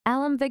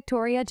Alum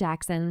Victoria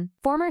Jackson.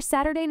 Former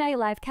Saturday Night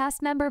Live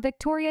cast member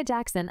Victoria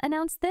Jackson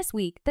announced this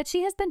week that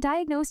she has been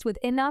diagnosed with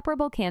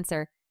inoperable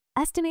cancer,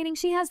 estimating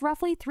she has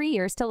roughly 3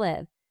 years to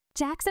live.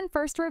 Jackson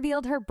first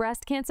revealed her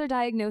breast cancer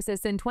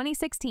diagnosis in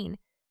 2016,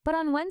 but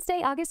on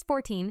Wednesday, August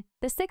 14,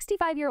 the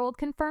 65-year-old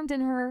confirmed in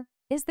her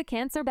Is the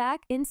Cancer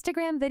Back?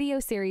 Instagram video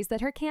series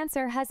that her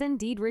cancer has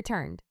indeed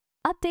returned.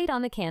 Update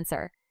on the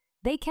cancer.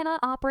 They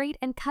cannot operate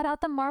and cut out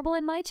the marble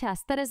in my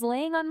chest that is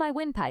laying on my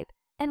windpipe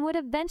and would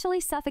eventually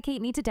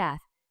suffocate me to death,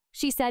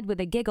 she said with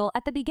a giggle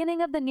at the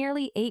beginning of the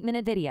nearly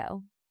 8-minute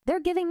video. They're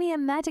giving me a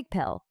magic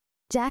pill,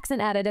 Jackson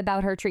added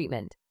about her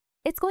treatment.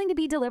 It's going to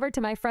be delivered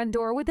to my front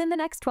door within the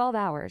next 12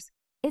 hours.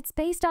 It's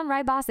based on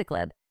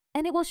ribociclib,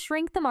 and it will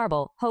shrink the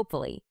marble,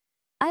 hopefully.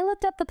 I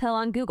looked up the pill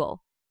on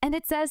Google, and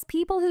it says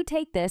people who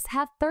take this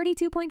have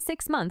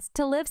 32.6 months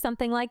to live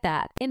something like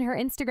that. In her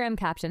Instagram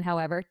caption,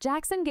 however,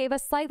 Jackson gave a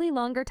slightly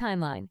longer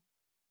timeline.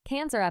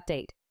 Cancer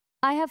update.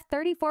 I have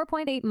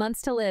 34.8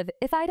 months to live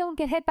if I don't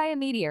get hit by a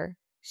meteor,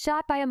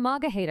 shot by a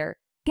MAGA hater,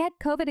 get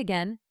COVID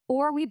again,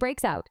 or we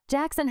breaks out.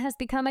 Jackson has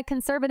become a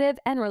conservative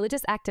and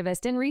religious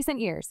activist in recent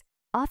years,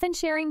 often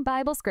sharing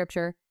Bible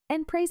scripture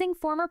and praising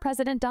former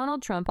President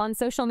Donald Trump on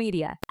social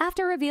media.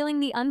 After revealing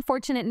the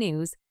unfortunate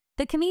news,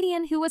 the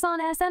comedian who was on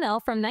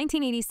SNL from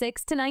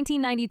 1986 to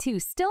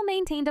 1992 still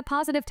maintained a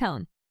positive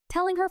tone,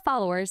 telling her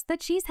followers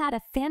that she's had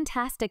a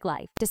fantastic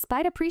life.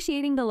 Despite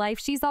appreciating the life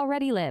she's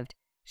already lived,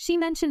 she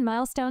mentioned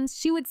milestones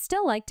she would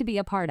still like to be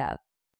a part of.